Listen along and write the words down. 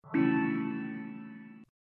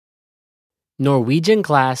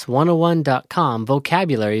NorwegianClass101.com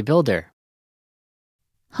Vocabulary Builder.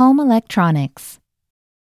 Home electronics.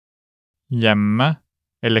 Hjemme,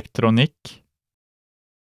 elektronikk.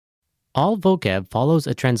 All vocab follows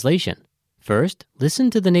a translation. First, listen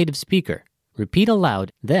to the native speaker. Repeat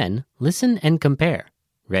aloud, then listen and compare.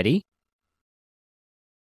 Ready?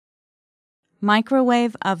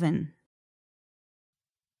 Microwave oven.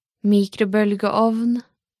 Mikrobølgeovn.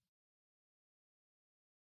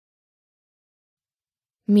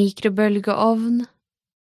 Mikrobølgeovn.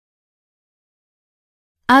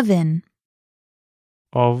 Oven.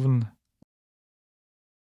 Ovn.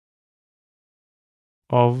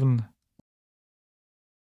 Ovn.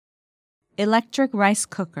 Electric rice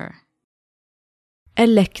cooker.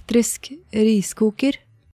 Elektrisk riskoker.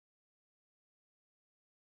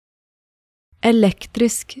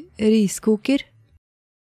 Elektrisk riskoker.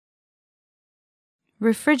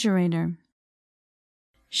 Refrigerator.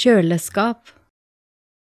 Kjøleskap.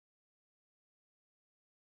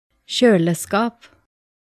 Kjøleskap.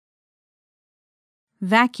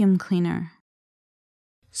 Vacuum cleaner.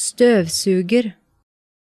 Støvsuger.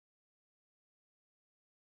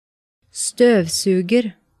 Støvsuger.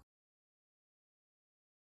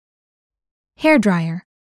 Hairdryer.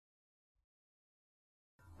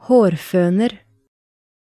 Hårføner.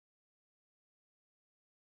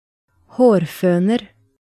 Hårføner.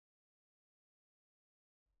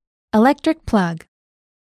 Electric plug.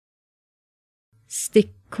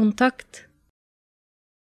 Stikkontakt.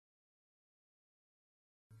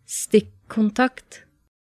 Stikkontakt.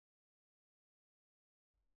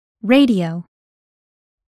 Radio.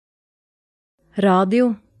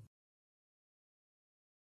 Radio.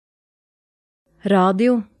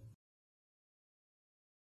 Radio.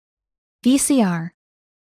 VCR.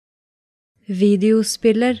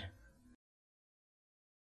 Videospiller.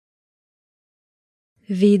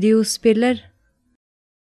 Videospiller.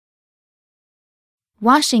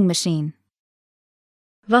 Washing machine.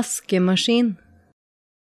 Vaskemaskin.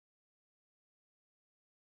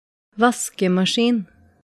 Vaskemaskin.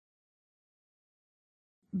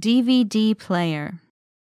 DVD player.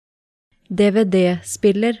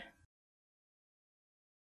 DVD-spiller.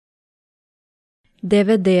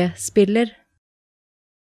 DVD-spiller.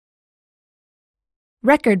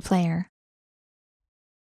 Record player.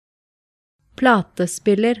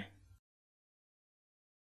 Platespiller.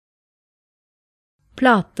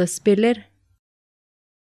 Platespiller.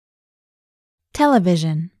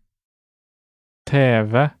 Television.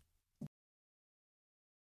 TV.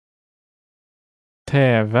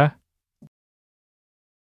 TV.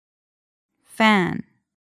 Fan.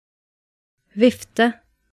 Vifte.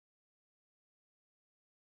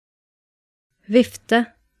 Vifte.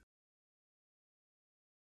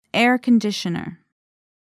 Air conditioner.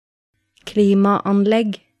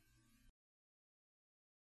 Klimaanlegg.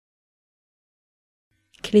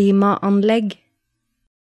 Klimaanlegg.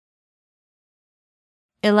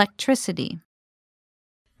 Electricity.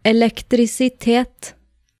 Elektrisitet.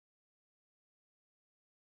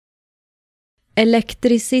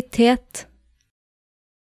 Elektrisitet.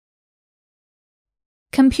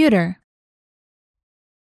 Computer.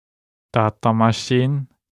 Datamaskin.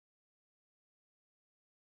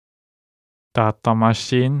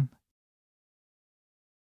 Datamaskin.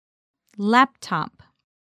 Laptop.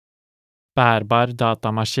 Bærbar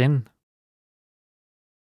datamaskin.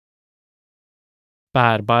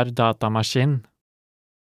 Bærbar datamaskin.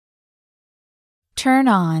 Turn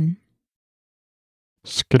on.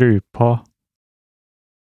 Skru på.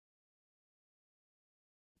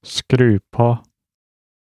 Skru på.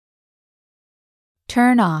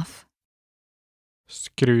 Turn off.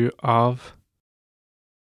 Skru av.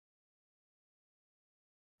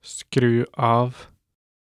 Skru av.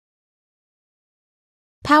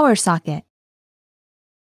 Power socket.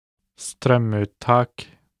 Strømuttak.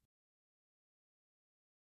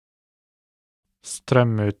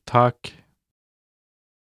 Strømuttak.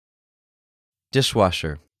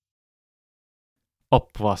 Dishwasher.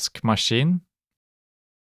 Oppvaskmaskin.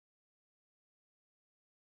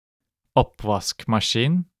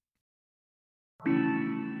 Oppvaskmaskin.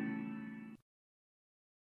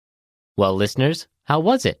 Well, listeners, how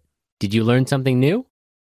was it? Did you learn something new?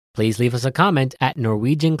 Please leave us a comment at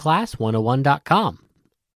NorwegianClass101.com.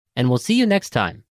 And we'll see you next time.